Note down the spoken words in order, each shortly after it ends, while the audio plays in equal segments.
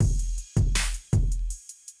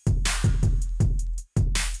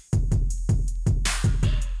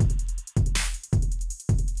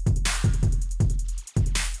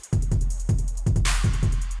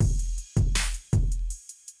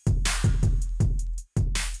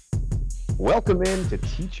Welcome in to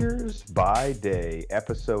Teachers by Day,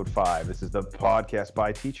 Episode 5. This is the podcast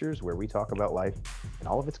by teachers where we talk about life and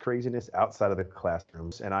all of its craziness outside of the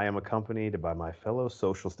classrooms. And I am accompanied by my fellow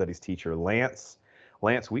social studies teacher, Lance.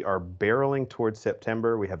 Lance, we are barreling towards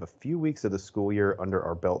September. We have a few weeks of the school year under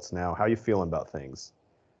our belts now. How are you feeling about things?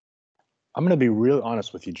 I'm going to be real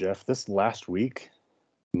honest with you, Jeff. This last week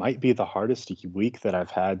might be the hardest week that I've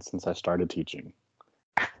had since I started teaching.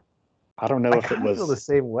 I don't know if it was feel the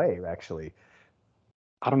same way, actually.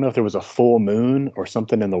 I don't know if there was a full moon or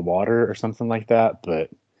something in the water or something like that,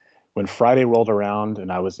 but when Friday rolled around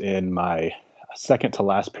and I was in my second to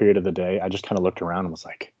last period of the day, I just kind of looked around and was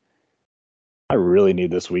like, I really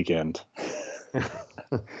need this weekend.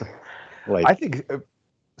 I think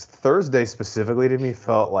Thursday specifically to me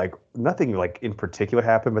felt like nothing like in particular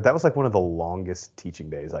happened, but that was like one of the longest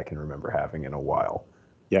teaching days I can remember having in a while.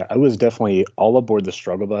 Yeah, I was definitely all aboard the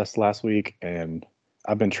struggle bus last week, and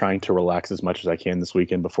I've been trying to relax as much as I can this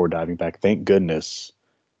weekend before diving back. Thank goodness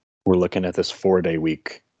we're looking at this 4-day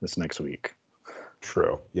week this next week.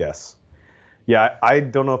 True. Yes. Yeah, I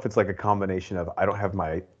don't know if it's like a combination of I don't have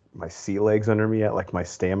my sea legs under me yet, like my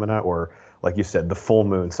stamina, or like you said, the full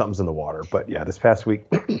moon, something's in the water. But yeah, this past week,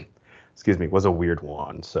 excuse me, was a weird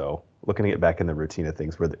one. So looking to get back in the routine of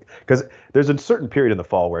things because there's a certain period in the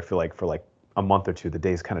fall where I feel like for like a month or two, the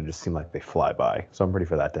days kind of just seem like they fly by. So I'm ready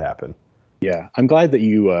for that to happen. Yeah, I'm glad that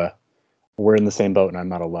you were in the same boat and I'm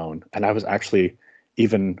not alone. And I was actually,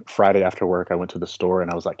 even Friday after work, I went to the store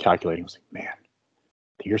and I was like calculating. I was like, man,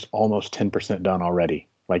 the year's almost 10% done already.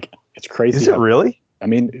 Like, it's crazy. Is it really? I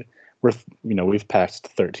mean, we've passed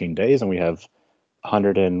 13 days and we have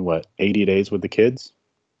 80 days with the kids.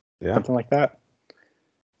 Yeah. Something like that.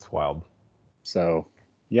 It's wild. So,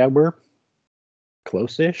 yeah, we're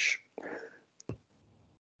close-ish.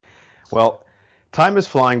 Well, time is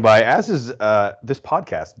flying by, as is this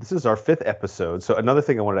podcast. This is our 5th episode. So another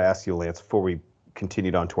thing I wanted to ask you, Lance, before we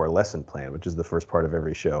continued on to our lesson plan, which is the first part of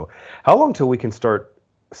every show, how long till we can start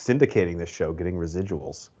syndicating this show, getting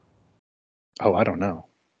residuals? Oh, I don't know.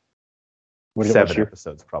 7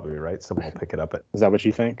 episodes probably, right? Someone will pick it up. Is that what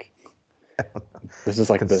you think? This is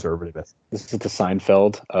like conservative. This is the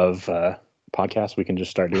Seinfeld of podcasts. We can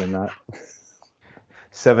just start doing that.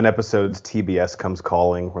 7 episodes, TBS comes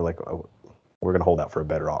calling. We're like, oh, we're going to hold out for a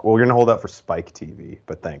better option. Well, we're going to hold out for Spike TV,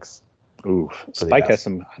 but thanks. Ooh, Spike has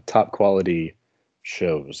some top quality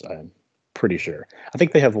shows, I'm pretty sure. I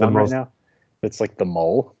think they have one right now. It's like The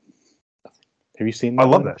Mole. Have you seen that? I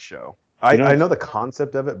love that show. I know the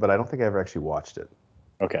concept of it, but I don't think I ever actually watched it.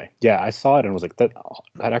 Okay. Yeah, I saw it and was like, that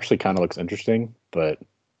actually kind of looks interesting, but,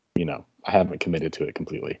 I haven't committed to it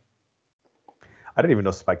completely. I didn't even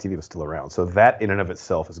know Spike TV was still around. So that in and of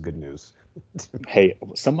itself is good news. Hey,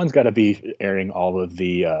 someone's got to be airing all of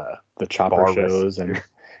the chopper Bar shows and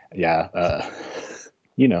the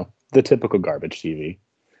typical garbage TV.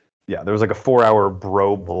 Yeah, there was like a 4-hour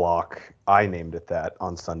bro block. I named it that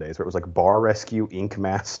on Sundays, where it was like Bar Rescue, Ink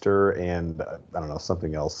Master, and I don't know,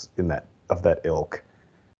 something else of that ilk,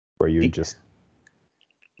 where you just.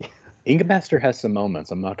 Ink Master has some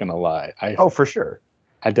moments. I'm not gonna lie. For sure.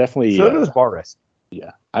 I definitely. So does Bar Rescue.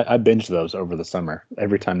 Yeah, I binged those over the summer.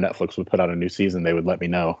 Every time Netflix would put out a new season, they would let me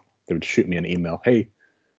know. They would shoot me an email. Hey,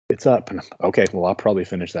 it's up. And okay, well, I'll probably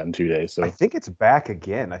finish that in 2 days. So I think it's back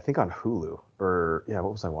again. I think on Hulu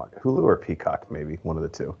what was I watching? Hulu or Peacock, maybe one of the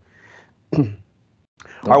two. All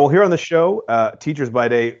right, well, here on the show, Teachers by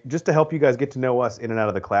Day, just to help you guys get to know us in and out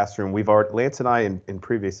of the classroom, Lance and I in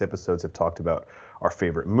previous episodes have talked about our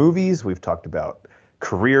favorite movies. We've talked about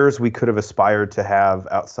careers we could have aspired to have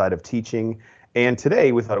outside of teaching. And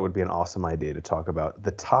today we thought it would be an awesome idea to talk about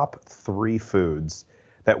the top 3 foods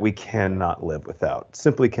that we cannot live without,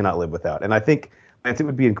 simply cannot live without. And I think, Lance, it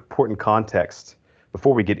would be important context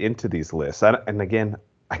before we get into these lists. And again,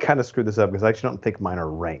 I kind of screwed this up because I actually don't think mine are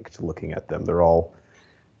ranked looking at them. They're all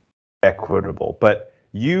equitable. But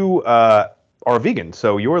you are vegan.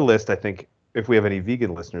 So your list, I think, if we have any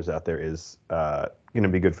vegan listeners out there, is going to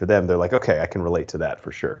be good for them. They're like, okay, I can relate to that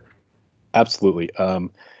for sure. Absolutely.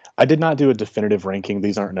 I did not do a definitive ranking.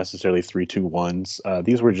 These aren't necessarily 3, 2, 1s.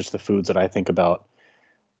 These were just the foods that I think about.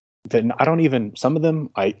 Then some of them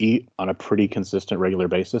I eat on a pretty consistent, regular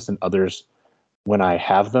basis, and others, when I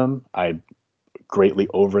have them, I greatly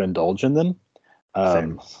overindulge in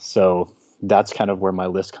them. So that's kind of where my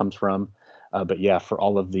list comes from. But yeah, for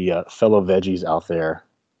all of the fellow veggies out there,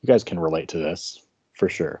 you guys can relate to this for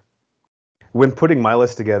sure. When putting my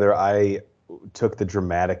list together, I took the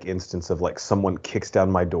dramatic instance of like someone kicks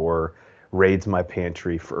down my door, raids my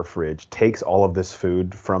pantry for a fridge, takes all of this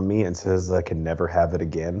food from me and says I can never have it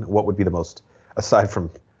again. What would be the most, aside from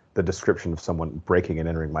the description of someone breaking and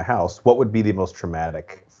entering my house, what would be the most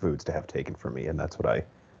traumatic foods to have taken from me? And that's what I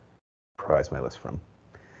prize my list from.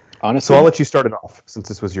 Honestly, so I'll let you start it off since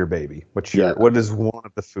this was your baby. Yeah. What is one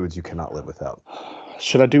of the foods you cannot live without?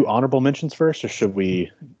 Should I do honorable mentions first, or should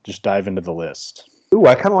we just dive into the list? Ooh,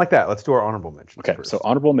 I kind of like that. Let's do our honorable mentions Okay, first. so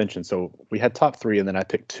honorable mentions. So we had top 3, and then I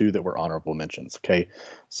picked 2 that were honorable mentions. Okay,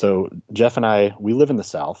 so Jeff and I, we live in the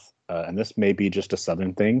South, and this may be just a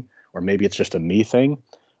Southern thing, or maybe it's just a me thing,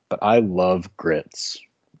 but I love grits.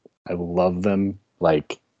 I love them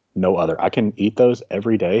like no other. I can eat those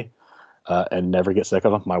every day and never get sick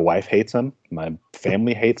of them. My wife hates them. My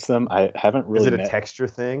family hates them. I haven't really. Is it a texture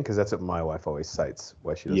thing? Because that's what my wife always cites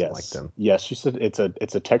why she doesn't like them. Yes, she said it's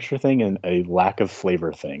a texture thing and a lack of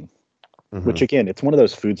flavor thing. Which again, it's one of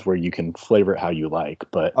those foods where you can flavor it how you like.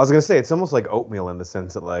 But I was gonna say it's almost like oatmeal in the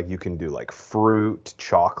sense that like you can do like fruit,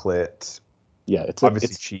 chocolate. Yeah,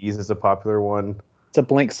 obviously cheese is a popular one. It's a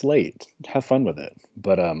blank slate. Have fun with it.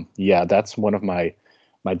 But yeah, that's one of my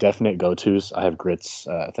definite go-tos. I have grits.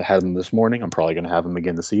 If I had them this morning, I'm probably gonna have them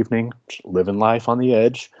again this evening. Just living life on the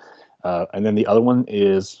edge. And then the other one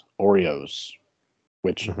is Oreos,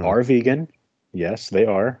 which are vegan. Yes, they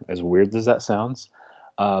are. As weird as that sounds.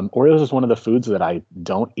 Oreos is one of the foods that I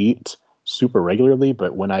don't eat super regularly,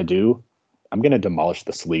 but when I do, I'm gonna demolish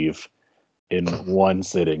the sleeve in one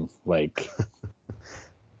sitting. Like,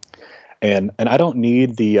 and I don't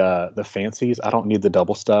need the fancies. I don't need the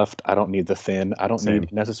double stuffed. I don't need the thin. I don't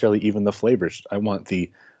need necessarily even the flavors. I want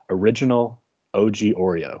the original OG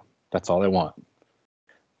Oreo. That's all I want.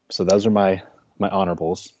 So those are my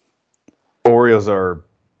honorables. Oreos are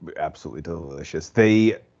absolutely delicious.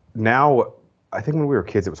 They now, I think when we were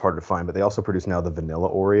kids, it was hard to find, but they also produce now the vanilla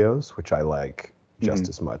Oreos, which I like just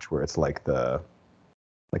as much, where it's like the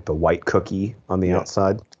white cookie on the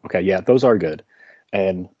outside. Okay, yeah, those are good.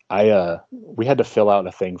 And we had to fill out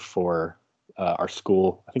a thing for our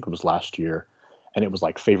school. I think it was last year, and it was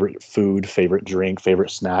like favorite food, favorite drink,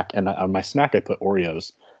 favorite snack. And on my snack, I put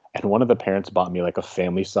Oreos. And one of the parents bought me like a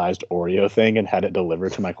family-sized Oreo thing and had it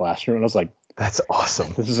delivered to my classroom. And I was like, that's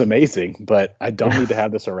awesome. This is amazing, but I don't need to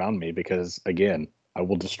have this around me because, again, I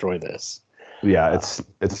will destroy this. Yeah,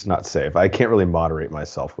 it's not safe. I can't really moderate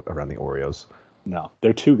myself around the Oreos. No,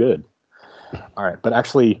 they're too good. All right, but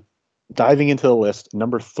actually, diving into the list,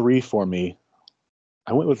 number 3 for me,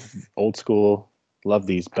 I went with old school, love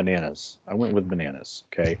these, bananas. I went with bananas,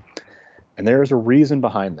 okay? And there is a reason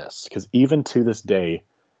behind this, because even to this day,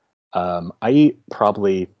 I eat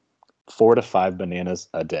probably 4 to 5 bananas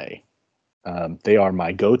a day. They are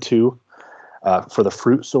my go-to for the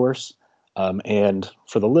fruit source. And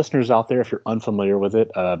for the listeners out there, if you're unfamiliar with it,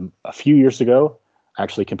 a few years ago, I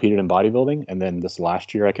actually competed in bodybuilding. And then this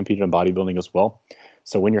last year, I competed in bodybuilding as well.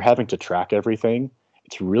 So when you're having to track everything,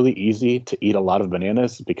 it's really easy to eat a lot of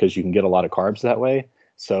bananas because you can get a lot of carbs that way.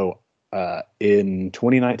 So in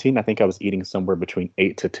 2019, I think I was eating somewhere between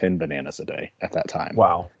 8 to 10 bananas a day at that time.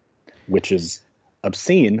 Wow. Which is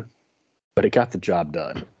obscene, but it got the job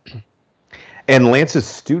done. And Lance's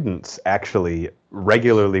students actually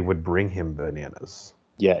regularly would bring him bananas.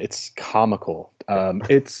 Yeah, it's comical.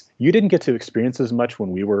 You didn't get to experience as much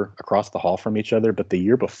when we were across the hall from each other, but the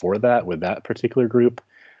year before that, with that particular group,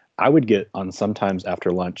 I would get on sometimes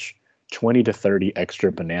after lunch 20 to 30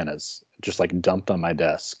 extra bananas just like dumped on my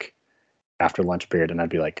desk after lunch period, and I'd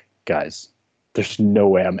be like, guys, there's no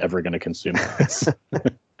way I'm ever going to consume this.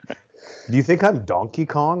 Do you think I'm Donkey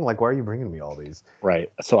Kong? Like, why are you bringing me all these?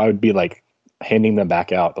 Right. So I would be like handing them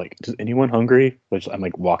back out. Like, is anyone hungry? Which I'm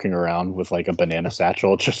like walking around with like a banana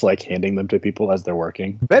satchel, just like handing them to people as they're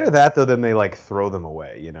working. Better that though than they like throw them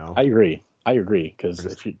away, you know? I agree.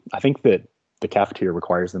 Because I think that the cafeteria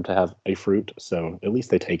requires them to have a fruit. So at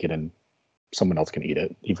least they take it and someone else can eat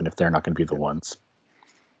it, even if they're not going to be the ones.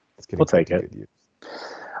 We'll take it.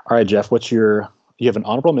 All right, Jeff, you have an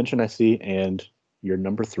honorable mention, I see, and your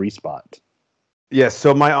number 3 spot. Yes,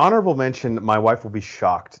 so my honorable mention, my wife will be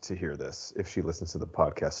shocked to hear this if she listens to the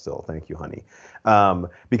podcast still. Thank you, honey.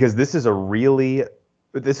 Because there's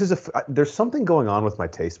something going on with my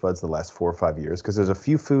taste buds the last 4 or 5 years, because there's a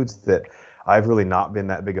few foods that I've really not been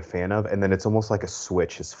that big a fan of, and then it's almost like a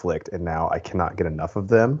switch is flicked, and now I cannot get enough of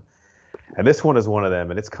them. And this one is one of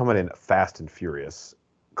them, and it's coming in fast and furious,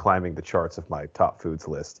 climbing the charts of my top foods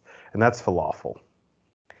list, and that's falafel.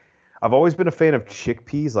 I've always been a fan of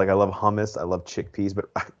chickpeas. Like, I love hummus. I love chickpeas, but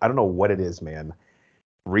I don't know what it is, man.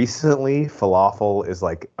 Recently, falafel is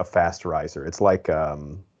like a fast riser. It's like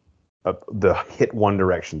the hit One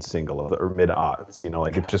Direction single or mid-aughts,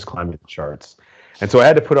 like it's just climbing the charts. And so I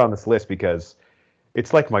had to put it on this list because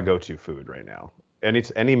it's like my go-to food right now. And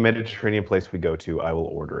it's any Mediterranean place we go to, I will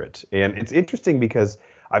order it. And it's interesting because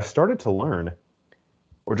I've started to learn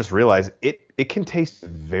or just realize it can taste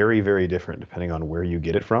very, very different depending on where you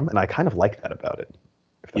get it from. And I kind of like that about it,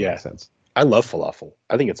 if that Yeah, makes sense. I love falafel.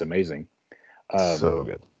 I think it's amazing. So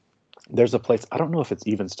good. There's a place, I don't know if it's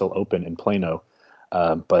even still open in Plano,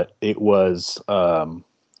 but it was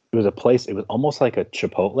a place. It was almost like a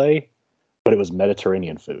Chipotle, but it was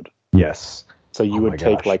Mediterranean food. Yes. So you Oh my would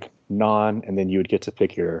take gosh. like naan, and then you would get to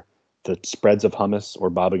pick the spreads of hummus or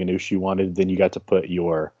baba ganoush you wanted. Then you got to put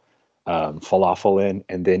your falafel in,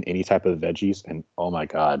 and then any type of veggies. And oh my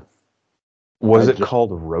god, I Was it just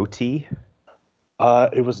called roti?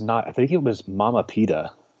 it was not. I think it was Mama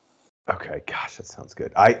Pita. Okay, gosh, that sounds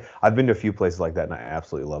good. I've been to a few places like that and I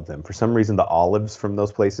absolutely love them. For some reason, the olives from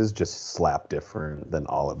those places just slap different than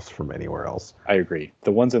olives from anywhere else. I agree.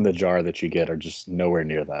 The ones in the jar that you get are just nowhere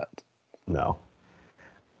near that. No.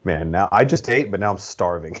 Man, now I just ate, but now I'm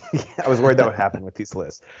starving. I was worried that would happen with these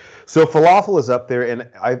lists. So falafel is up there, and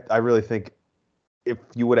I really think if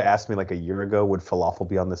you would have asked me like a year ago, would falafel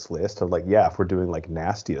be on this list? I'm like, yeah, if we're doing like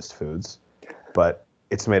nastiest foods, but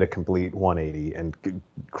it's made a complete 180, and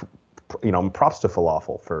props to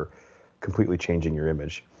falafel for completely changing your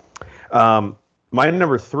image. My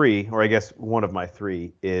number three, or I guess one of my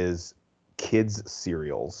three, is kids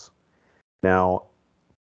cereals. Now,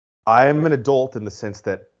 I'm an adult in the sense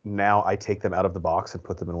that now I take them out of the box and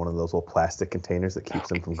put them in one of those little plastic containers that keeps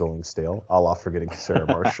them from going stale, a la Forgetting Sarah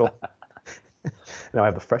Marshall. Now I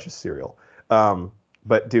have the freshest cereal.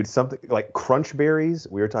 But dude, something like Crunch Berries,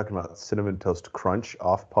 we were talking about Cinnamon Toast Crunch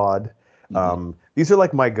off pod. These are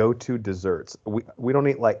like my go-to desserts. We don't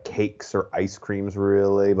eat like cakes or ice creams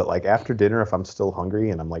really, but like after dinner, if I'm still hungry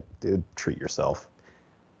and I'm like, dude, treat yourself.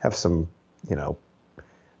 Have some, you know,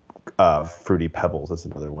 Fruity Pebbles. That's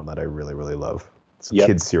another one that I really, really love. It's a Yep.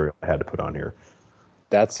 kid cereal I had to put on here.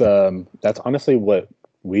 That's honestly what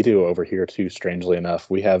we do over here too, strangely enough.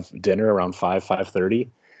 We have dinner around 5:30,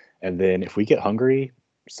 and then if we get hungry,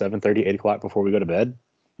 7:30, 8 o'clock before we go to bed,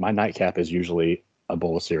 my nightcap is usually a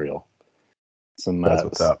bowl of cereal. Some That's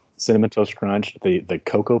what's up. Cinnamon Toast Crunch, the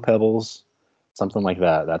Cocoa Pebbles, something like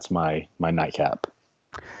that. That's my nightcap.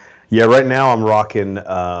 Yeah, right now I'm rocking.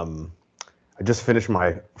 I just finished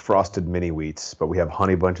my frosted mini wheats, but we have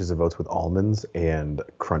honey bunches of oats with almonds and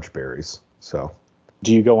crunch berries. So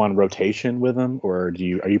Do you go on rotation with them, or are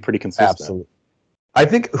you pretty consistent? absolutely. I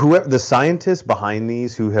think whoever the scientists behind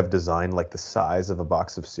these who have designed like the size of a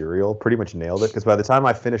box of cereal pretty much nailed it. Because by the time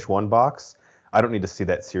I finish one box, I don't need to see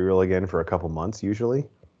that cereal again for a couple months. Usually,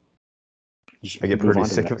 I get Move pretty on to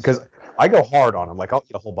the sick of it next. because I go hard on them. Like I'll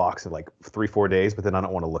eat a whole box in like 3-4 days, but then I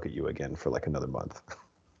don't want to look at you again for like another month.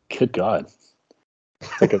 Good God,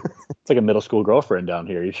 it's like a middle school girlfriend down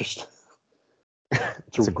here. You just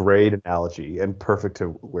It's a great analogy and perfect to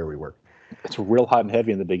where we work. it's real hot and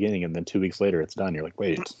heavy in the beginning, and then 2 weeks later it's done. You're like,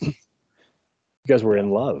 wait, you guys were Yeah.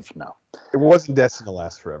 in love. No. It wasn't destined to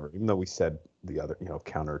last forever, even though we said the other,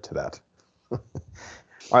 counter to that. All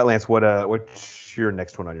right, Lance, what's your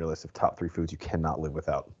next one on your list of top 3 foods you cannot live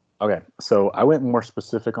without? Okay, so I went more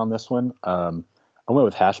specific on this one. I went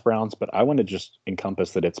with hash browns, but I want to just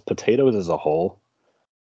encompass that it's potatoes as a whole.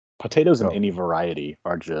 Potatoes in Oh, any variety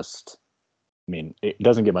are just, I mean, it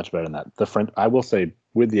doesn't get much better than that. I will say,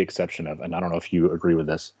 with the exception of, and I don't know if you agree with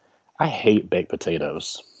this, I hate baked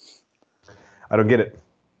potatoes. I don't get it.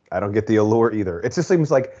 I don't get the allure either. It just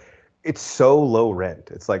seems like it's so low rent.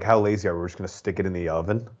 It's like how lazy are we? We're just gonna stick it in the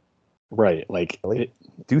oven. Right, like Really? it,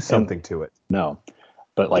 Do and something to it. no,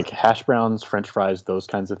 but like hash browns, French fries, those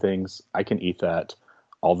kinds of things, I can eat that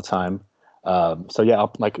all the time. So yeah,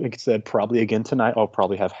 like I said, probably again tonight, I'll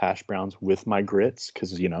probably have hash browns with my grits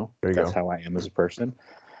because There you that's go. how I am as a person.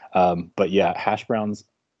 But yeah, hash browns,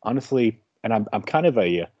 honestly, and I'm kind of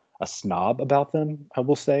a snob about them. I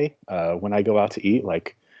will say when I go out to eat,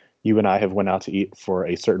 like you and I have went out to eat for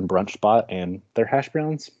a certain brunch spot, and their hash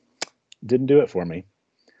browns didn't do it for me.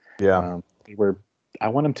 Yeah. They were, I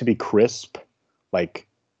want them to be crisp. Like,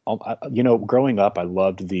 growing up, I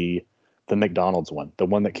loved the McDonald's one, the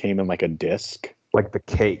one that came in like a disc. Like the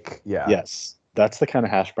cake. Yeah. Yes, that's the kind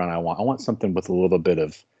of hash brown I want. I want something with a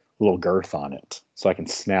little girth on it, so I can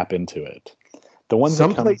snap into it. The ones that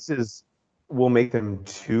Some come, places will make them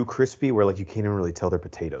too crispy where like you can't even really tell they're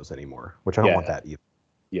potatoes anymore, which I don't want yeah, that either.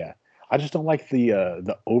 yeah. I just don't like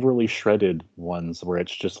the overly shredded ones where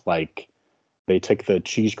it's just like they take the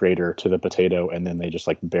cheese grater to the potato and then they just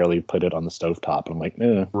like barely put it on the stovetop. I'm like,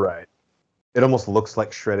 Right. It almost looks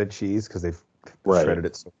like shredded cheese because they've right. shredded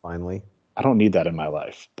it so finely. I don't need that in my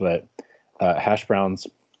life. But hash browns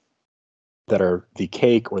that are the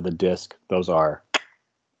cake or the disc, those are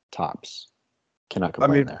tops. Cannot I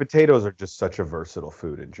complain mean, there. potatoes are just such a versatile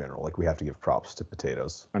food in general. Like we have to give props to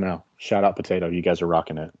potatoes. I know. Shout out potato. You guys are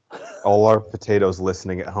rocking it. All our potatoes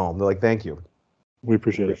listening at home, they're like, "Thank you." We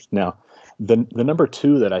appreciate it. Now, the number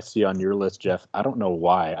two that I see on your list, Jeff, I don't know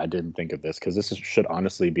why I didn't think of this because should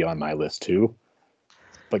honestly be on my list too.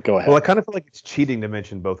 But go Well, I ahead. kind of feel like it's cheating to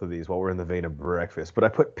mention both of these while we're in the vein of breakfast, but I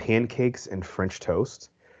put pancakes and French toast.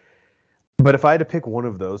 But if I had to pick one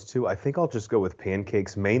of those two, I think I'll just go with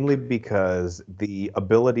pancakes, mainly because the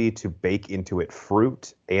ability to bake into it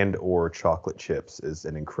fruit and or chocolate chips is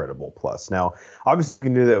an incredible plus. Now, obviously you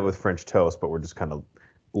can do that with French toast, but we're just kind of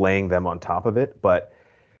laying them on top of it. But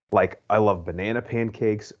like I love banana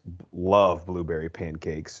pancakes, love blueberry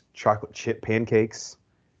pancakes, chocolate chip pancakes.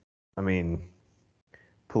 I mean,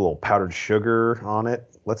 put a little powdered sugar on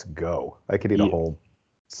it. Let's go. I could eat a Yeah, whole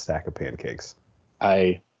stack of pancakes.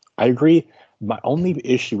 I agree. My only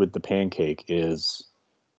issue with the pancake is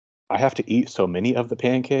I have to eat so many of the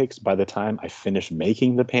pancakes. By the time I finish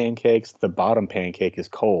making the pancakes, the bottom pancake is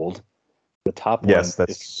cold. The top one Yes, is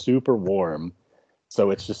that's super warm.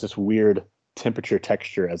 So it's just this weird temperature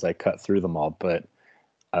texture as I cut through them all. But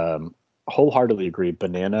um, wholeheartedly agree.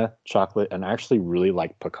 Banana, chocolate, and I actually really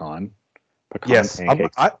like pecan yes.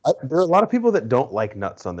 pancakes. There are a lot of people that don't like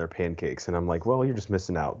nuts on their pancakes, and I'm like, well, you're just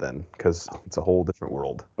missing out then, because it's a whole different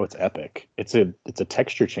world. Oh, it's epic. It's a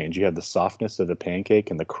texture change. You have the softness of the pancake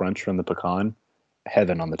and the crunch from the pecan.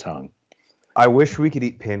 Heaven on the tongue. I wish we could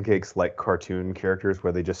eat pancakes like cartoon characters,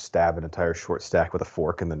 where they just stab an entire short stack with a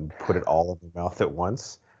fork and then put it all in their mouth at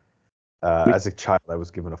once. We, As a child, I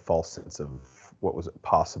was given a false sense of what was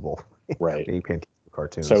possible right. eating pancakes with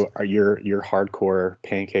cartoons. So are your hardcore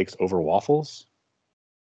pancakes over waffles?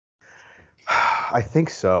 I think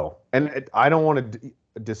so, and I don't want to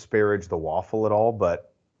disparage the waffle at all,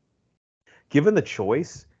 but given the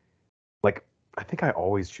choice, like I think I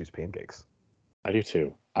always choose pancakes. I do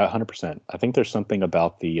too. 100%. I think there's something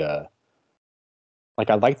about the like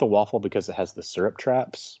I like the waffle because it has the syrup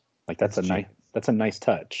traps. Like It's that's a nice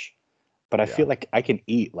touch. But I yeah, feel like I can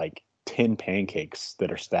eat like 10 pancakes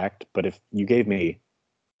that are stacked, but if you gave me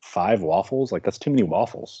 5 waffles, like that's too many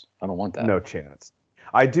waffles. I don't want that. no chance.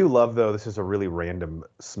 I do love though. This is a really random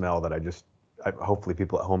smell that hopefully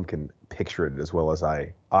people at home can picture it as well as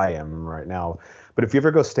I am right now. But if you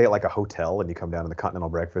ever go stay at like a hotel and you come down to the continental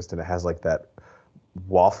breakfast and it has like that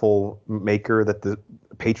waffle maker that the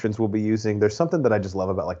patrons will be using, there's something that I just love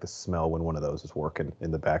about like the smell when one of those is working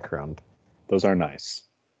in the background. Those are nice.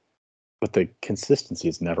 But the consistency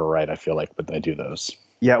is never right, I feel like, when I do those.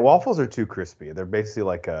 Yeah, waffles are too crispy. They're basically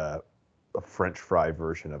like a French fry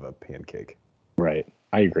version of a pancake. Right.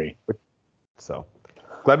 I agree. So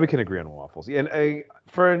glad we can agree on waffles. Yeah, and a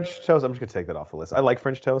French toast, I'm just gonna take that off the list. I like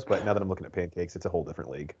French toast, but now that I'm looking at pancakes, it's a whole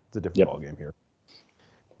different league. It's a different Yep. ball game here.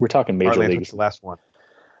 We're talking All right, major Lance, what's leagues. the last one?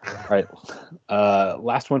 All right.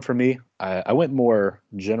 Last one for me. I went more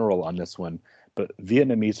general on this one, but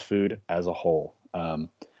Vietnamese food as a whole.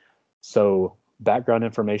 So, background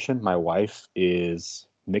information, my wife is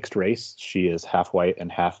mixed race. She is half white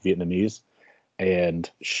and half Vietnamese. And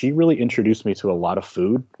she really introduced me to a lot of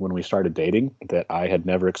food when we started dating that I had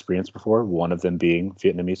never experienced before, one of them being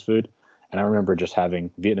Vietnamese food. And I remember just having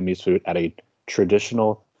Vietnamese food at a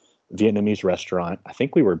traditional Vietnamese restaurant. I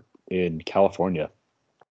think we were in California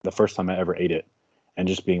the first time I ever ate it and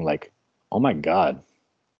just being like, oh my God,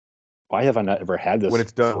 why have I not ever had When this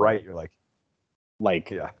it's done before? right, you're like, Like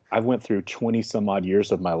yeah. I've went through 20 some odd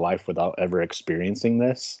years of my life without ever experiencing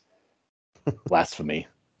this. Blasphemy.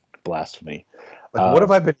 Blasphemy. Like, what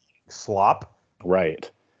have Um, I been eating? Slop? right.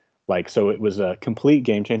 Like, so it was a complete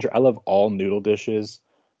game changer. I love all noodle dishes.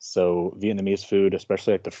 So Vietnamese food,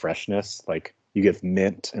 especially like the freshness, like you get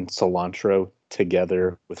mint and cilantro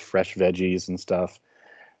together with fresh veggies and stuff.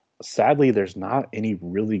 Sadly, there's not any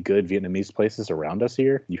really good Vietnamese places around us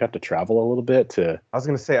here. You have to travel a little bit to, I was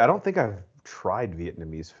gonna say, I don't think I've tried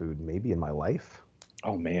Vietnamese food maybe in my life.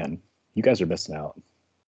 oh man, you guys are missing out.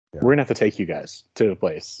 Yeah, We're gonna have to take you guys to a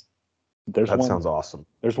place. There's that one, sounds awesome.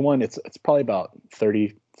 there's one, it's probably about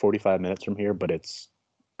 30, 45 minutes from here, but it's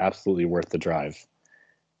absolutely worth the drive.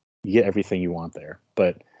 You get everything you want there.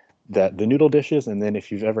 But that the noodle dishes, and then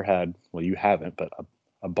if you've ever had, well, you haven't, but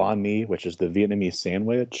a banh mi, which is the Vietnamese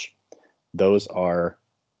sandwich, those are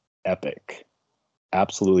epic,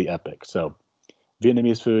 absolutely epic. So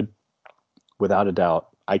Vietnamese food, without a doubt,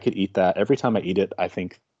 I could eat that every time I eat it. I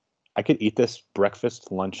think I could eat this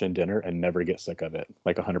breakfast, lunch, and dinner and never get sick of it,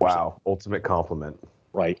 like 100%. Wow, ultimate compliment.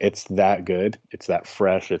 Right? It's that good. It's that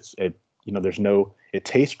fresh. It. You know, there's no. It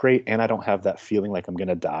tastes great, and I don't have that feeling like I'm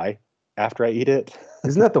gonna die after I eat it.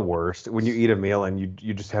 Isn't that the worst when you eat a meal and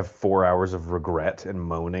you just have 4 hours of regret and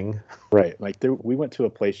moaning? Right. Like we went to a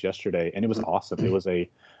place yesterday and it was awesome.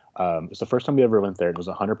 It's the first time we ever went there. It was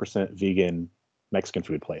 100% vegan Mexican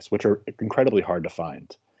food place, which are incredibly hard to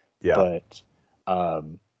find. Yeah. But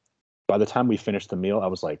um, by the time we finished the meal, I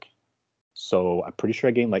was like, so I'm pretty sure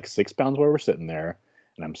I gained like 6 pounds while we're sitting there,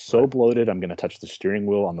 and I'm so Right. bloated. I'm gonna touch the steering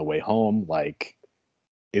wheel on the way home. Like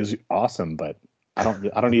it was awesome, but I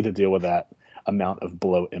don't need to deal with that amount of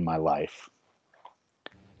bloat in my life.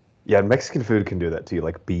 Yeah, Mexican food can do that to you,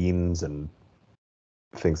 like beans and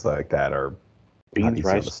things like that are not Beans, easy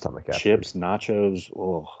on the rice, stomach after. chips, nachos.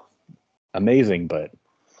 Oh, amazing, but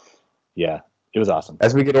yeah, it was awesome.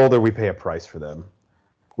 As we get older, we pay a price for them.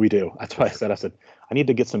 We do. That's For why sure. I said I need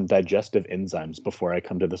to get some digestive enzymes before I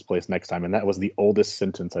come to this place next time. And that was the oldest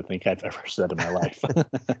sentence I think I've ever said in my life.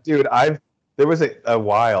 Dude, there was a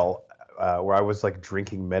while where I was like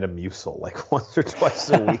drinking Metamucil like once or twice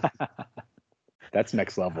a week. That's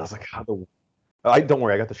next And I was level. like, how the I don't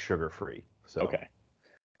worry, I got the sugar free. So Okay.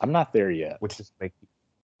 I'm not there which yet. just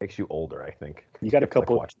makes you older, I think. You You got a have to like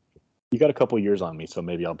couple watch. you got a couple years on me, so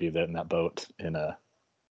maybe I'll be there in that boat in a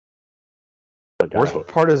but God, I Worst hope.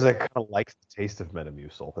 part is I kind of like the taste of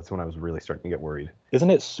Metamucil. That's when I was really starting to get worried. Isn't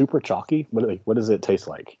it super chalky? What does it taste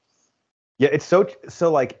like? Yeah, it's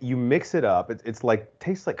so like you mix it up. It's like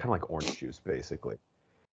tastes like kind of like orange juice basically.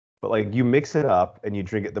 But like you mix it up and you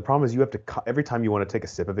drink it. The problem is you have to every time you want to take a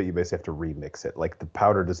sip of it, you basically have to remix it. Like the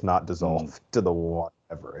powder does not Mm, dissolve to the water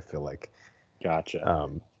ever. I feel like. gotcha.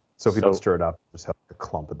 Um, so if you don't So stir it up, just have a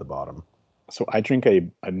clump at the bottom. so I drink a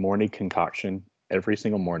morning concoction every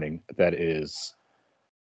single morning that is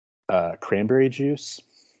cranberry juice,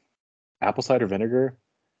 apple cider vinegar,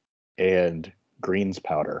 and greens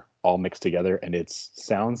powder all mixed together, and it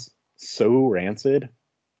sounds so rancid.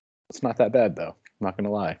 It's not that bad though. I'm not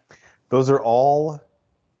gonna lie. Those are all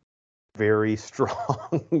very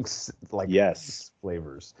strong like Yes.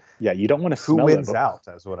 flavors. Yeah, you don't want to Who smell it, wins but out?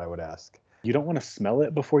 That's what I would ask. you don't want to smell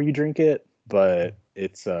it before you drink it, but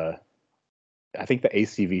it's I think the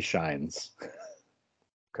ACV shines.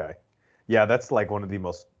 Okay. Yeah, that's like one of the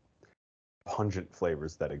most pungent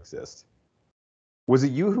flavors that exist. Was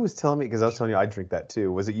it you who was telling me? Because I was telling you I drink that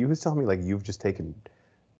too. Was it you who's telling me like you've just taken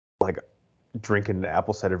like drinking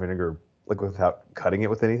apple cider vinegar like without cutting it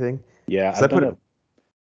with anything? Yeah, Because I put it,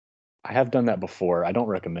 I have done that before. I don't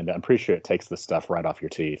recommend it. I'm pretty sure it takes the stuff right off your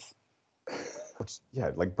teeth. which yeah,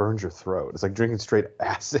 it like burns your throat. It's like drinking straight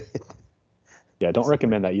acid, Yeah, don't basically.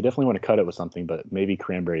 recommend that. You definitely want to cut it with something, but maybe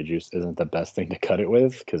cranberry juice isn't the best thing to cut it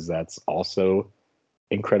with because that's also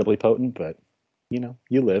incredibly potent, but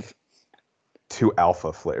you live.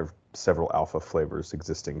 Several alpha flavors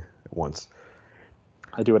existing at once.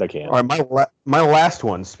 I do what I All can. right, my last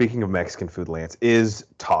one, speaking of Mexican food, Lance, is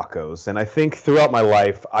tacos. And I think throughout my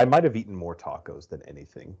life, I might have eaten more tacos than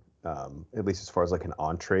anything, at least as far as like an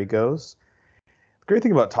entree goes. The great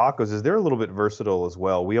thing about tacos is they're a little bit versatile as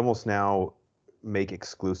well. We almost now make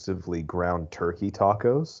exclusively ground turkey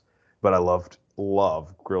tacos, but I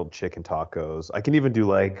love grilled chicken tacos. I can even do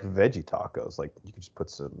like veggie tacos. Like you can just put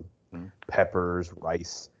some Mm. peppers,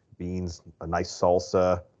 rice, beans, a nice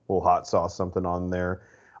salsa, a little hot sauce, something on there.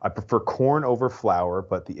 I prefer corn over flour,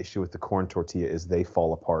 but the issue with the corn tortilla is they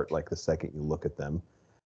fall apart like the second you look at them.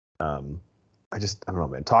 Um, I don't know,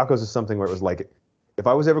 man. Tacos is something where it was like, if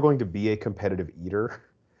I was ever going to be a competitive eater,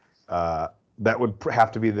 uh, that would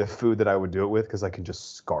have to be the food that I would do it with because I can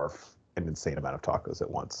just scarf an insane amount of tacos at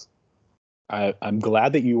once. I'm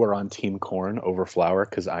glad that you are on team corn over flour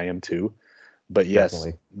because I am too. But yes,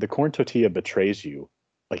 Definitely. the corn tortilla betrays you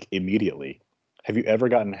like immediately. Have you ever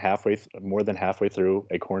gotten more than halfway through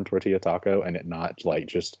a corn tortilla taco and it not like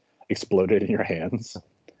just exploded in your hands?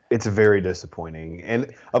 It's very disappointing.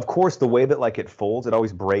 And of course, the way that like it folds, it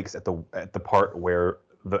always breaks at the part where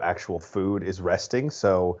the actual food is resting.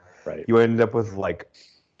 So Right. you end up with like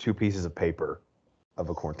two pieces of paper of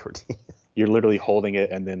a corn tortilla. You're literally holding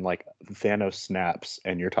it and then like Thanos snaps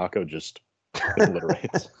and your taco just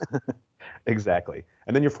obliterates. Exactly.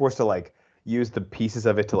 And then you're forced to like use the pieces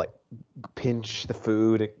of it to like pinch the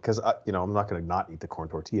food because I'm not going to not eat the corn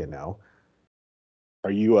tortilla now.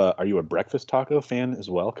 Are you a breakfast taco fan as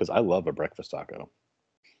well? Because I love a breakfast taco.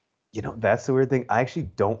 That's the weird thing. I actually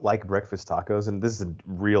don't like breakfast tacos, and this is a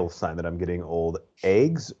real sign that I'm getting old.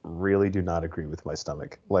 Eggs really do not agree with my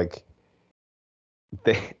stomach. Like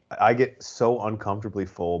I get so uncomfortably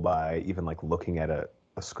full by even like looking at a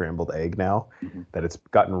scrambled egg now Mhm. that it's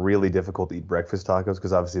gotten really difficult to eat breakfast tacos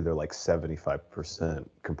because obviously they're like 75%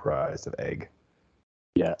 comprised of egg.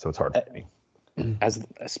 Yeah. So it's hard for me. As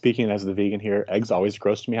speaking as the vegan here, eggs always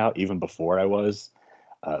grossed me out even before I was.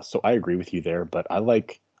 So I agree with you there, but I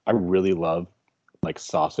really love like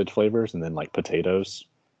sausage flavors and then like potatoes.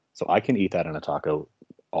 So I can eat that in a taco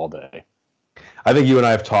all day. I think you and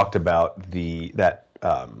I have talked about that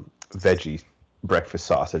veggie breakfast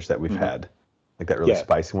sausage that we've Hmm. had, like that really Yeah,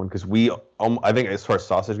 spicy one. Because I think as far as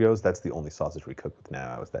sausage goes, that's the only sausage we cook with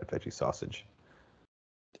now is that veggie sausage.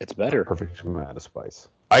 it's better. Perfect amount of spice.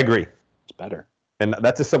 I agree, It's better. and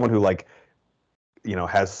that's just someone who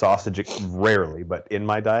has sausage rarely, but in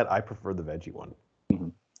my diet, I prefer the veggie one. Hmm.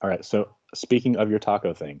 All right. So speaking of your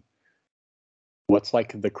taco thing, what's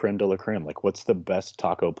like the creme de la creme? Like, what's the best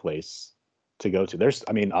taco place to go to?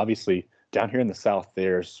 I mean, obviously down here in the South,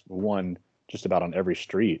 there's one just about on every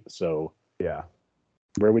street. So Yeah.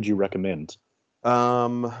 where would you recommend?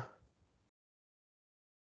 Um,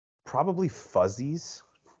 Probably Fuzzies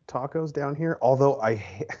tacos down here. Although I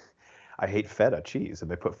hate feta cheese, and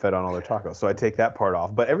they put feta on all their tacos, so I take that part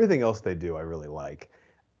off. But everything else they do, I really like.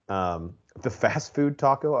 The fast food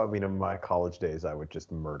taco. I mean, in my college days, I would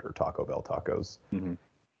just murder Taco Bell tacos. Hmm.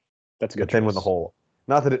 That's a good But then when choice.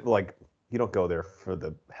 not that it like you don't go there for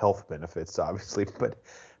the health benefits, obviously, but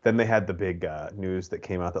then they had the big news that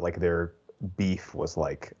came out that like their beef was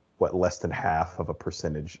like what less than half of a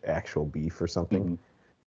percentage actual beef or something. Hmm.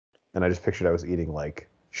 And I just pictured I was eating like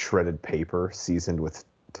shredded paper seasoned with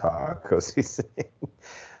taco seasoning.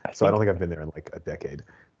 I So I don't think think I've been there in like a decade.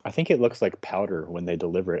 I think it looks like powder when they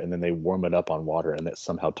deliver it, and then they warm it up on water, and it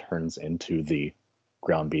somehow turns into the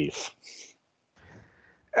ground beef.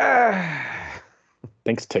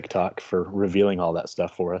 Thanks, TikTok, for revealing all that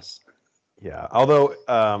stuff for us. Yeah, although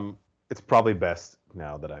it's probably best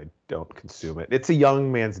now that I don't consume it. It's a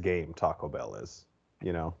young man's game. Taco Bell is,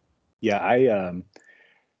 you know. Yeah, I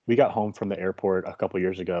we got home from the airport a couple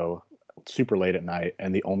years ago, super late at night,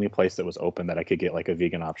 and the only place that was open that I could get like a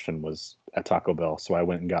vegan option was at Taco Bell. So I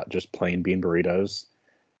went and got just plain bean burritos,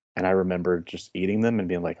 and I remember just eating them and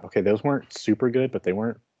being like, okay, those weren't super good, but they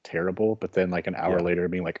weren't terrible. But then like an hour Yeah. later,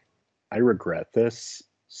 being like, I regret this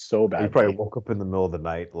so You probably badly. woke up in the middle of the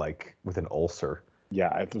night like with an ulcer. Yeah,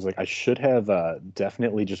 I was like, I should have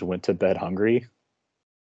definitely just went to bed hungry.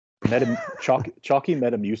 Chalky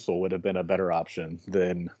Metamucil would have been a better option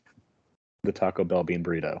than the Taco Bell bean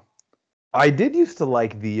burrito. I did used to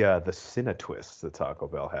like the Cinna twists that Taco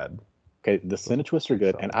Bell had. Okay, the Those were Cinna twists are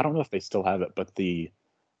pretty good, and solid. I don't know if they still have it, but the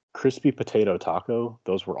crispy potato taco,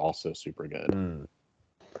 those were also super good. Mm.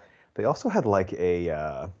 They also had like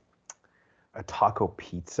a taco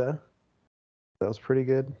pizza. That was pretty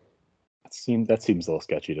good. That seems a little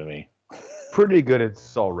sketchy to me. Pretty good.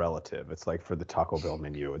 It's all relative. It's like for the Taco Bell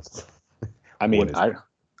menu. It's I what mean, is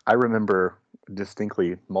I remember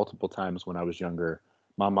distinctly multiple times when I was younger,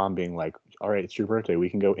 my mom being like, "All right, it's your birthday. We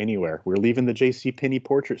can go anywhere. We're leaving the J.C. Penney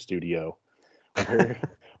portrait studio. Where it?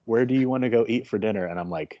 where do you want to go eat for dinner?" And I'm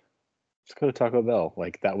like, "Let's go to Taco Bell."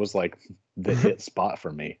 Like that was like the hit spot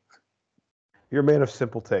for me. You're a man of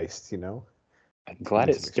simple tastes, you know. I'm You glad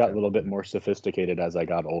need some it's got a little bit extravagance. more sophisticated as I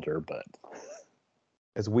got older, but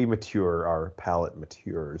As we mature, our palate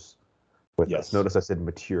matures with us. yes. Notice I said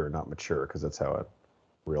mature, not mature, because that's how a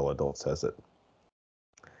real adult says it.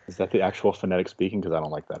 Is that the actual phonetic speaking? Because I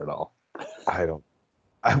don't like that at all. I don't.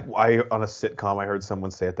 I on a sitcom I heard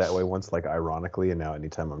someone say it that way once, like ironically, and now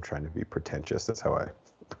anytime I'm trying to be pretentious, that's how I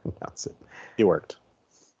pronounce it. It worked.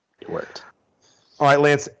 It worked. All right,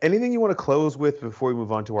 Lance, anything you want to close with before we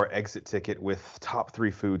move on to our exit ticket with top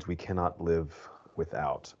three foods we cannot live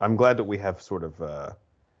without? I'm glad that we have sort of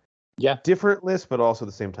Yeah. different lists, but also at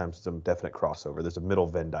the same time some definite crossover. There's a middle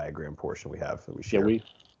Venn diagram portion we have that we Yeah, share.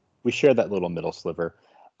 we share that little middle sliver.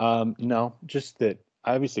 No, just that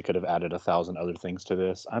I obviously could have added 1,000 other things to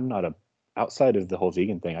this. I'm not a outside of the whole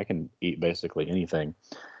vegan thing. I can eat basically anything.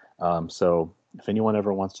 So if anyone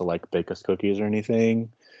ever wants to like bake us cookies or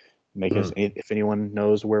anything, make us. Mm, If anyone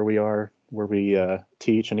knows where we are, where we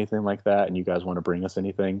teach anything like that, and you guys want to bring us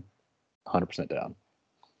anything, 100% down.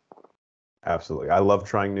 absolutely. I love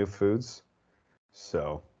trying new foods.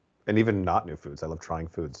 So, and even not new foods. I love trying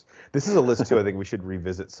foods. This is a list too. I think we should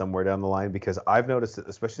revisit somewhere down the line because I've noticed that,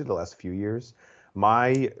 especially the last few years,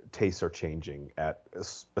 my tastes are changing at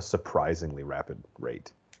a surprisingly rapid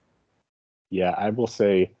rate. Yeah, I will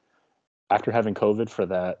say after having COVID for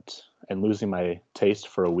that and losing my taste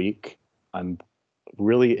for a week, I'm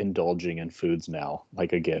really indulging in foods now.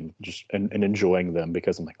 Like again, just and enjoying them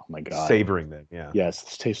because I'm like, oh my God, Savoring them, yeah. yes,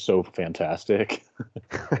 this tastes so fantastic.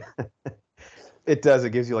 It does. It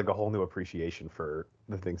gives you like a whole new appreciation for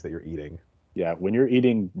the things that you're eating. Yeah, when you're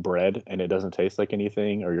eating bread and it doesn't taste like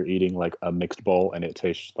anything, or you're eating like a mixed bowl and it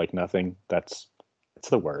tastes like nothing, it's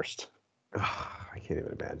the worst. I can't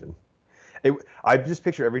even imagine. I just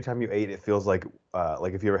picture every time you ate, it feels like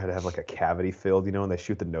if you ever had to have like a cavity filled, you know, and they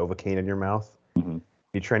shoot the Novocaine in your mouth. Hmm.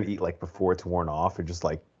 You try and eat like before it's worn off, or just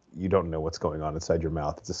like you don't know what's going on inside your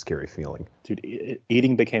mouth. It's a scary feeling. Dude,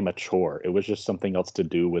 eating became a chore. It was just something else to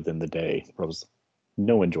do within the day. There was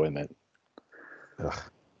no enjoyment. Ugh.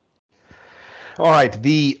 All right,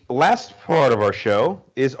 the last part of our show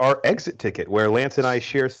is our exit ticket, where Lance and I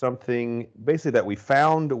share something basically that we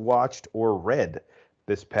found, watched, or read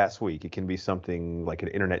this past week. It can be something like an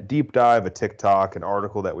internet deep dive, a TikTok, an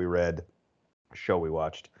article that we read, a show we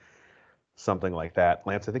watched, something like that.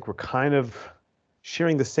 Lance, I think we're kind of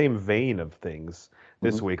sharing the same vein of things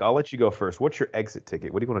this Hmm. week. I'll let you go first. What's your exit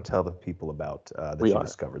ticket? What do you want to tell the people about that We you are.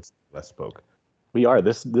 discovered since we last spoke? We are.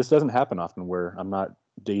 This doesn't happen often where I'm not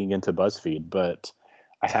digging into BuzzFeed, but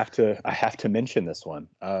I have to mention this one.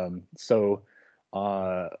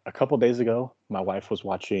 A couple days ago, my wife was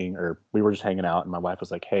watching, or we were just hanging out, and my wife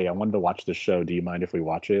was like, "Hey, I wanted to watch this show. Do you mind if we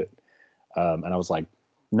watch it?" And I was like,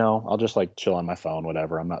 "No, I'll just like chill on my phone,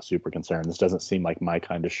 whatever. I'm not super concerned. This doesn't seem like my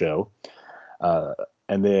kind of show." Uh,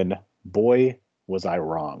 and then, boy, was I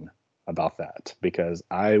wrong about that because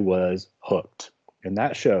I was hooked. And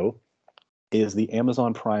that show is the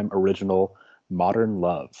Amazon Prime original Modern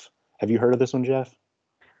Love. Have you heard of this one, Jeff?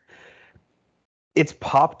 It's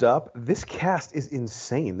popped up. This cast is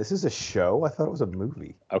insane. This is a show. I thought it was a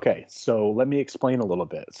movie. Okay, so let me explain a little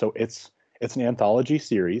bit. So it's an anthology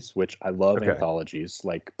series, which I love Okay. anthologies.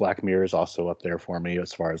 Like Black Mirror is also up there for me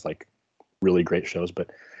as far as like really great shows.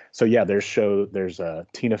 But so yeah, there's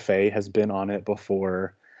Tina Fey has been on it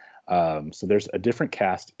before. So there's a different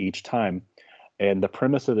cast each time. And the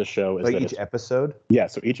premise of the show is Like that each it's episode? yeah,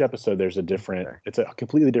 so each episode there's a different Okay. it's a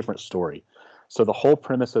completely different story. So the whole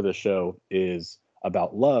premise of the show is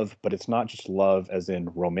about love, but it's not just love as in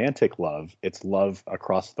romantic love, it's love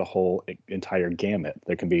across the whole entire gamut.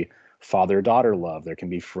 There can be father-daughter love, there can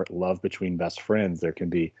be love between best friends, there can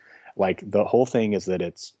be like the whole thing is that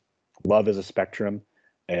it's love is a spectrum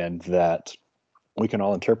and that we can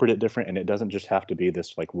all interpret it different and it doesn't just have to be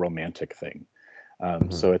this like romantic thing.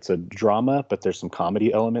 Mhm. So it's a drama, but there's some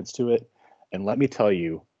comedy elements to it. And let me tell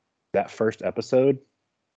you, that first episode,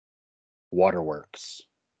 waterworks,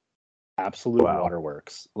 absolute Wow.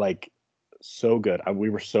 waterworks, like so good. We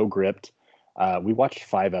were so gripped. We watched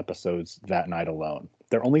 5 episodes that night alone.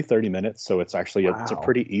 They're only 30 minutes, so it's actually it's a Wow.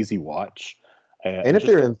 pretty easy watch. And And if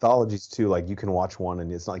just they're anthologies too, like you can watch one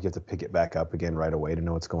and it's not like you have to pick it back up again right away to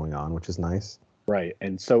know what's going on, which is nice. right.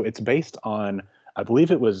 And so it's based on, I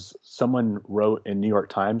believe it was someone wrote in New York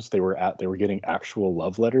Times, they were getting actual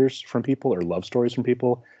love letters from people or love stories from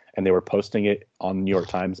people, and they were posting it on New York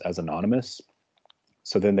Times as anonymous.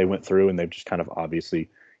 So then they went through and they've just kind of obviously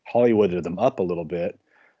Hollywooded them up a little bit,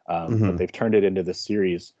 but Hmm. they've turned it into this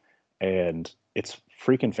series, and it's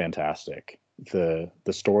freaking fantastic. The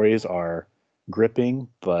stories are gripping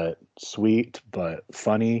but sweet but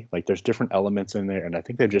funny. Like there's different elements in there, and I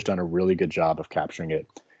think they've just done a really good job of capturing it.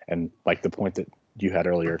 And like the point that you had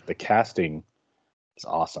earlier, the casting is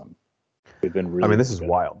awesome. They've been I really, mean, this really is good.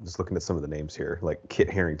 wild. Just looking at some of the names here, like Kit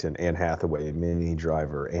Harington, Anne Hathaway, Minnie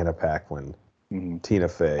Driver, Anna Paquin, Hmm. Tina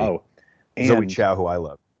Fey, Oh, Zoe and Chow, who I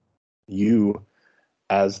love. you,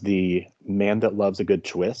 as the man that loves a good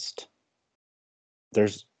twist,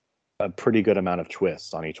 there's a pretty good amount of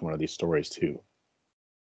twists on each one of these stories too.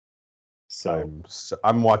 So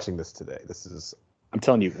I'm watching this today. This is. I'm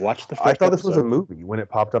telling you, watch the I first thought this was a episode. movie when it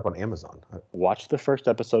popped up on Amazon. Watch the first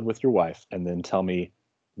episode with your wife, and then tell me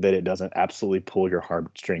that it doesn't absolutely pull your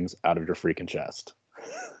heartstrings out of your freaking chest.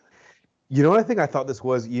 You know what I think I thought this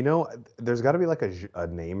was? You know, there's got to be like a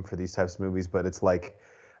name for these types of movies, but it's like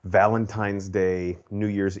Valentine's Day, New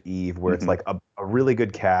Year's Eve, where it's Hmm. like a really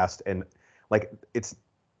good cast and like it's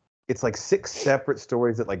like six separate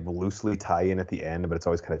stories that like loosely tie in at the end, but it's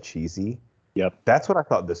always kind of cheesy. Yep. That's what I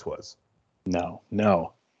thought this was. No,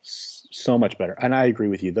 no. So much better. And I agree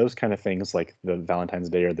with you. Those kind of things like the Valentine's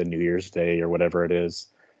Day or the New Year's Day or whatever it is,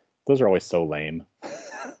 those are always so lame.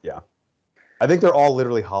 Yeah. I think they're all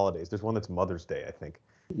literally holidays. There's one that's Mother's Day, I think.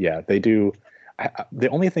 Yeah, they do. The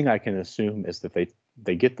only thing I can assume is that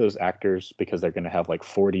they get those actors because they're going to have like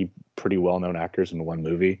 40 pretty well-known actors in one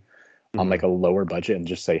movie on Hmm. like a lower budget and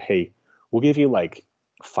just say, "Hey, we'll give you like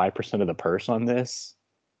 5% of the purse on this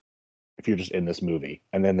if you're just in this movie."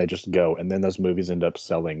 And then they just go, and then those movies end up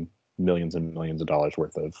selling millions and millions of dollars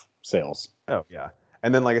worth of sales. Oh yeah.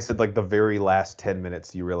 And then like I said, like the very last 10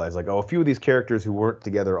 minutes you realize like, oh, a few of these characters who weren't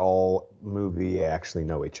together all movie actually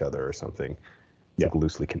know each other or something. It's Yeah, like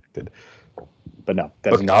loosely connected. but no,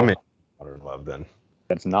 that is But I'm in not Modern Love then.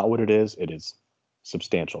 that's not what it is. It is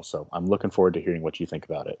substantial. So I'm looking forward to hearing what you think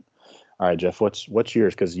about it. All right, Jeff, what's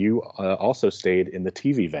yours? Because you also stayed in the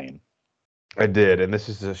TV vein. I did, and this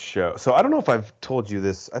is a show. So I don't know if I've told you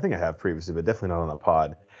this. I think I have previously, but definitely not on a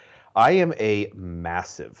pod. I am a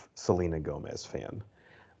massive Selena Gomez fan.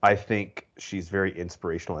 I think she's very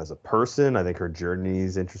inspirational as a person. I think her journey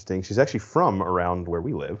is interesting. She's actually from around where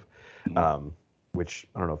we live, Mhm. um, which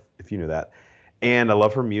I don't know if you knew that. And I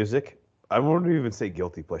love her music. I wouldn't even say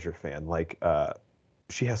guilty pleasure fan. Like,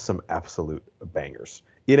 she has some absolute bangers.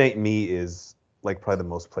 "It Ain't Me" is like probably the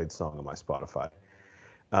most played song on my Spotify.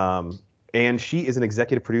 Um, and she is an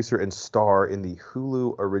executive producer and star in the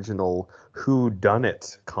Hulu original Who Done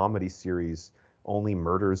It comedy series Only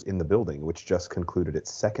Murders in the Building, which just concluded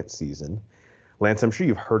its second season. Lance, I'm sure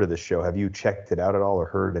you've heard of this show. Have you checked it out at all or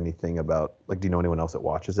heard anything about, like, do you know anyone else that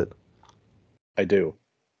watches it? I do.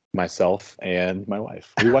 Myself and my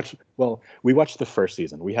wife. We watched the first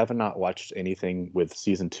season. We have not watched anything with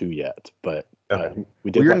season 2 yet, but Okay. we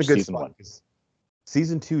Well, did you're in a watch good season spot 1. 'cause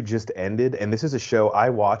season 2 just ended, and this is a show I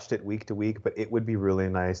watched it week to week, but it would be really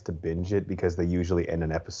nice to binge it because they usually end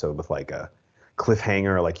an episode with like a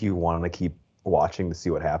cliffhanger, like you want to keep watching to see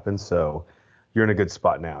what happens. So you're in a good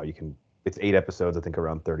spot now. It's 8 episodes, I think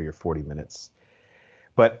around 30 or 40 minutes.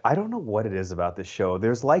 But I don't know what it is about this show.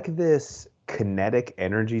 There's like this kinetic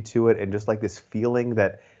energy to it, and just like this feeling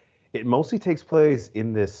that it mostly takes place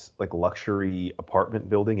in this like luxury apartment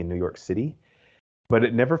building in New York City, but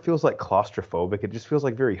it never feels like claustrophobic. It just feels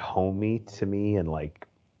like very homey to me, and like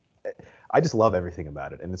I just love everything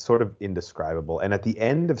about it, and it's sort of indescribable. And at the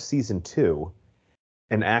end of season 2,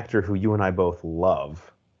 an actor who you and I both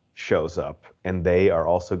love shows up, and they are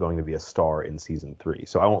also going to be a star in season 3.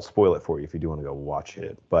 So I won't spoil it for you if you do want to go watch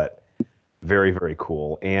it, but very, very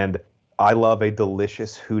cool. And I love a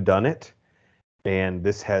delicious whodunit, and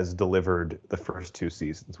this has delivered the first 2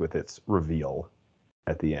 seasons with its reveal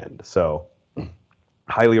at the end. So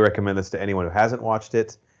highly recommend this to anyone who hasn't watched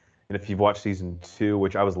it. And if you've watched season 2,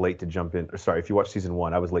 which I was late to jump in, or sorry, if you watched season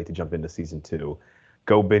 1, I was late to jump into season 2.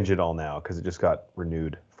 Go binge it all now because it just got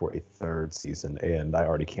renewed for a third season, and I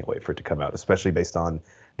already can't wait for it to come out, especially based on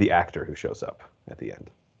the actor who shows up at the end.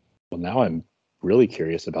 Well, now I'm really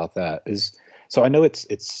curious about that. So I know it's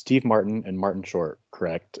Steve Martin and Martin Short,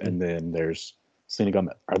 correct? And then there's Selena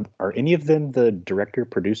Gomez. Are any of them the director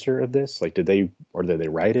producer of this? Like, did they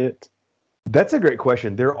write it? That's a great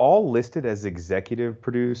question. They're all listed as executive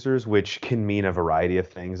producers, which can mean a variety of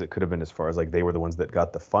things. It could have been as far as like they were the ones that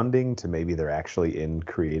got the funding to maybe they're actually in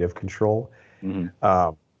creative control. Mm-hmm.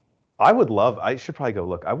 I should probably go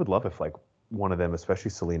look. I would love if like one of them, especially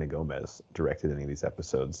Selena Gomez, directed any of these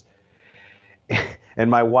episodes. And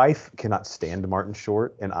my wife cannot stand Martin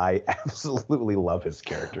Short, and I absolutely love his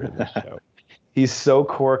character in this show. He's so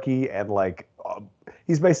quirky and like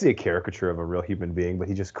he's basically a caricature of a real human being, but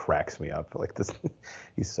he just cracks me up. Like this,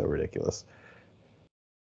 he's so ridiculous.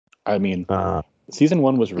 I mean, season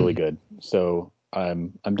 1 was really good, so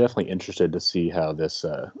I'm definitely interested to see how this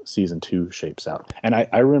season 2 shapes out. And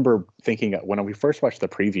I remember thinking when we first watched the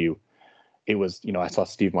preview, it was, I saw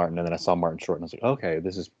Steve Martin and then I saw Martin Short and I was like, okay,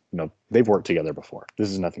 this is, they've worked together before. This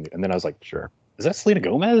is nothing new. And then I was like, Sure. Is that Selena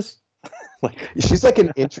Gomez? Like, she's like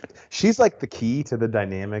she's like the key to the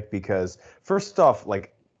dynamic because first off,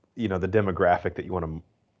 like, the demographic that you want to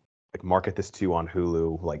like market this to on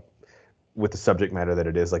Hulu, like with the subject matter that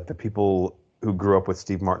it is, like the people who grew up with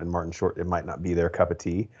Steve Martin and Martin Short, it might not be their cup of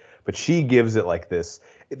tea, but she gives it like this.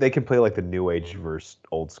 They can play like the new age versus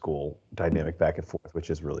old school dynamic back and forth, which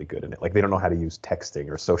is really good in it. Like they don't know how to use texting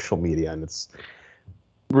or social media, and it's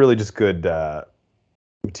really just good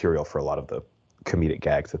material for a lot of the comedic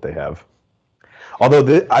gags that they have.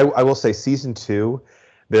 Although I will say season 2,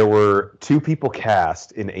 there were 2 people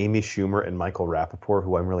cast in Amy Schumer and Michael Rappaport,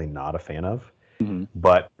 who I'm really not a fan of. mm-hmm.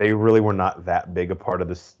 But they really were not that big a part of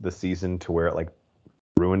the season to where it like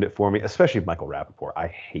ruined it for me, especially Michael Rappaport. I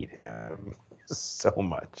hate him so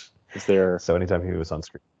much. So anytime he was on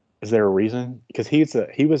screen. Is there a reason? Because he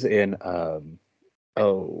was in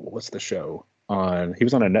what's the show he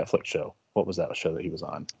was on a Netflix show. What was that show that he was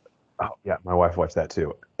on? Oh yeah, my wife watched that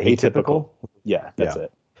too. Atypical? Yeah, that's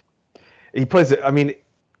it. He plays it. I mean,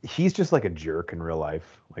 he's just like a jerk in real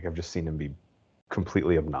life. Like I've just seen him be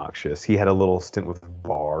completely obnoxious. He had a little stint with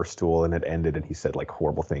Barstool and it ended and he said like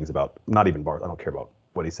horrible things about not even Bar. I don't care about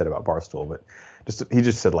what he said about Barstool, but he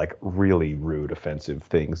just said like really rude, offensive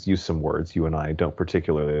things. Used some words you and I don't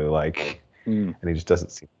particularly like, and he just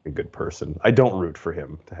doesn't seem like a good person. I don't root for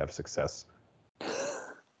him to have success.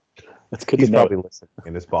 That's good. He's probably listening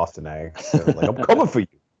in his Boston accent, like I'm coming for you.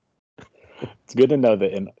 It's good to know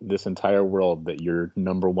that in this entire world that your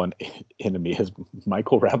number one enemy is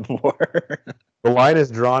Michael Rappaport. The line is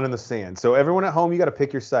drawn in the sand. So everyone at home, you got to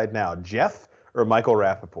pick your side now. Jeff or Michael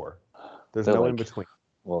Rappaport? There's They're no like, in between.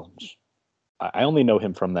 well, I only know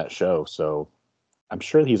him from that show, so I'm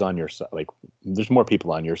sure he's on your side. Like, there's more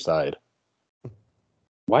people on your side.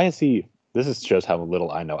 Why is he? This shows how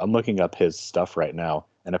little I know. I'm looking up his stuff right now,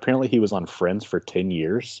 and apparently he was on Friends for 10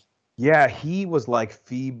 years. Yeah, he was like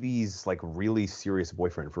Phoebe's like really serious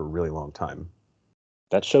boyfriend for a really long time.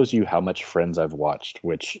 That shows you how much Friends I've watched,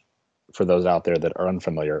 which, for those out there that are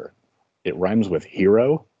unfamiliar, it rhymes with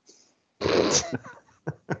hero. They're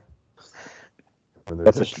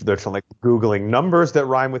like Googling numbers that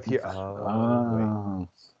rhyme with hero. Oh,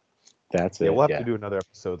 that's it. Yeah, we'll have to do another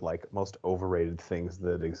episode like most overrated things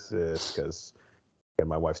that exist because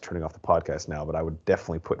my wife's turning off the podcast now, but I would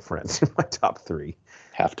definitely put Friends in my top 3.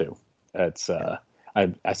 Have to. It's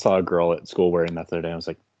I saw a girl at school wearing that the other day. I was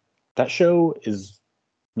like, that show is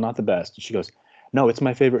not the best. And she goes, no, it's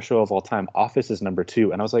my favorite show of all time. Office is number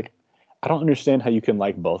 2. And I was like, I don't understand how you can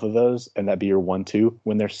like both of those and that be your 1-2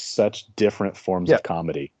 when they're such different forms of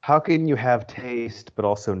comedy. How can you have taste but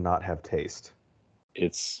also not have taste?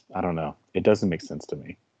 I don't know. It doesn't make sense to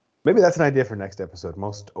me. Maybe that's an idea for next episode.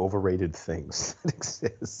 Most overrated things that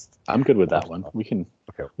exist. I'm good with that one. We can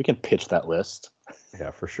pitch that list.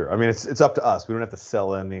 Yeah, for sure. I mean, it's up to us. We don't have to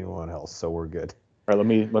sell anyone else, so we're good. All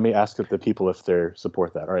right, let me ask the people if they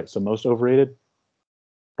support that. All right, so most overrated.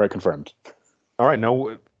 All right, confirmed. All right,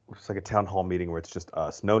 no, it's like a town hall meeting where it's just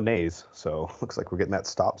us, no nays. So looks like we're getting that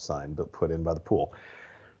stop sign put in by the pool.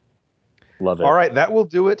 Love it. All right, that will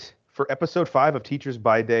do it for episode 5 of Teachers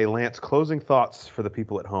by Day. Lance, closing thoughts for the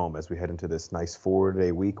people at home as we head into this nice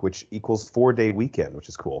 4-day week, which equals 4-day weekend, which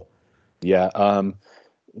is cool. Yeah.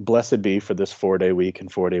 Blessed be for this 4-day week and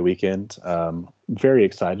 4-day weekend. Very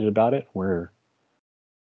excited about it. My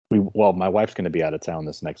wife's going to be out of town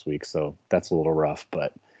this next week, so that's a little rough,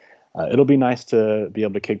 but it'll be nice to be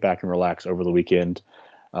able to kick back and relax over the weekend.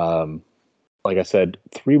 Like I said,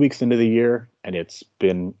 3 weeks into the year, and it's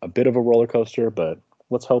been a bit of a roller coaster, but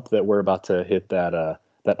let's hope that we're about to hit that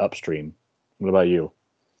upstream. What about you?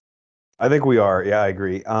 I think we are. Yeah, I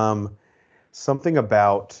agree. Something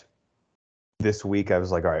about this week, I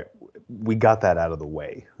was like, all right, we got that out of the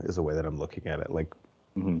way, is the way that I'm looking at it. Like,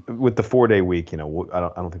 with the 4-day week, I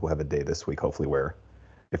don't think we'll have a day this week, hopefully, where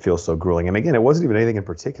it feels so grueling. And again, it wasn't even anything in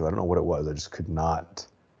particular. I don't know what it was. I just could not.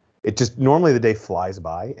 It just, normally the day flies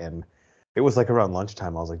by, and it was like around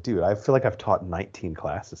lunchtime. I was like, dude, I feel like I've taught 19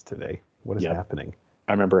 classes today. What is happening?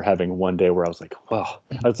 I remember having one day where I was like, well,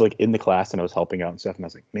 I was like in the class and I was helping out and stuff. And I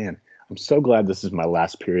was like, man, I'm so glad this is my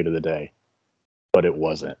last period of the day. But it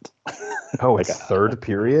wasn't. Oh, it's third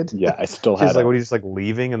period? Yeah, I still had. Like, what are you just like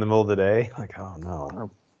leaving in the middle of the day? Like, oh no.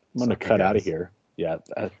 I'm going to cut out of here. Yeah.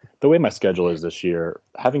 The way my schedule is this year,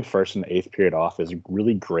 having first and eighth period off is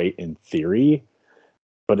really great in theory.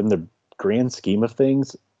 But in the grand scheme of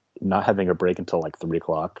things, not having a break until like 3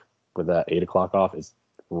 o'clock with that 8 o'clock off is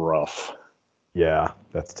rough. Yeah,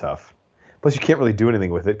 that's tough. Plus, you can't really do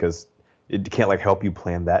anything with it because it can't like help you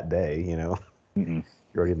plan that day. You're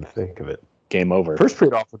already in the thick of it. Game over. First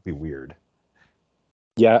period off would be weird.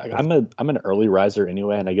 Yeah, I'm an early riser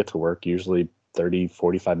anyway, and I get to work usually 30,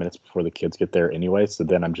 45 minutes before the kids get there anyway. So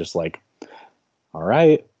then I'm just like, all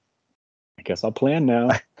right, I guess I'll plan now.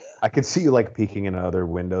 I could see you like peeking in other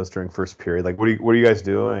windows during first period. Like, what are you guys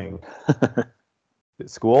doing? At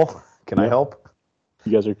school? Can I help?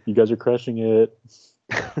 You guys are crushing it.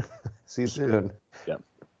 See you soon. Yeah.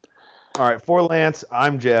 All right, for Lance,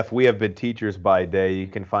 I'm Jeff. We have been Teachers by Day. You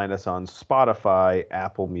can find us on Spotify,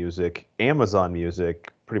 Apple Music, Amazon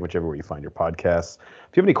Music, pretty much everywhere you find your podcasts.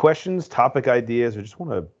 If you have any questions, topic ideas, or just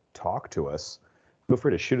want to talk to us, feel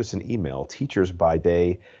free to shoot us an email,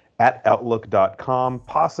 teachersbyday@outlook.com.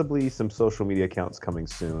 Possibly some social media accounts coming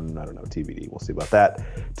soon. I don't know, TBD. We'll see about that.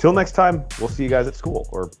 Till next time, we'll see you guys at school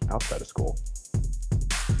or outside of school.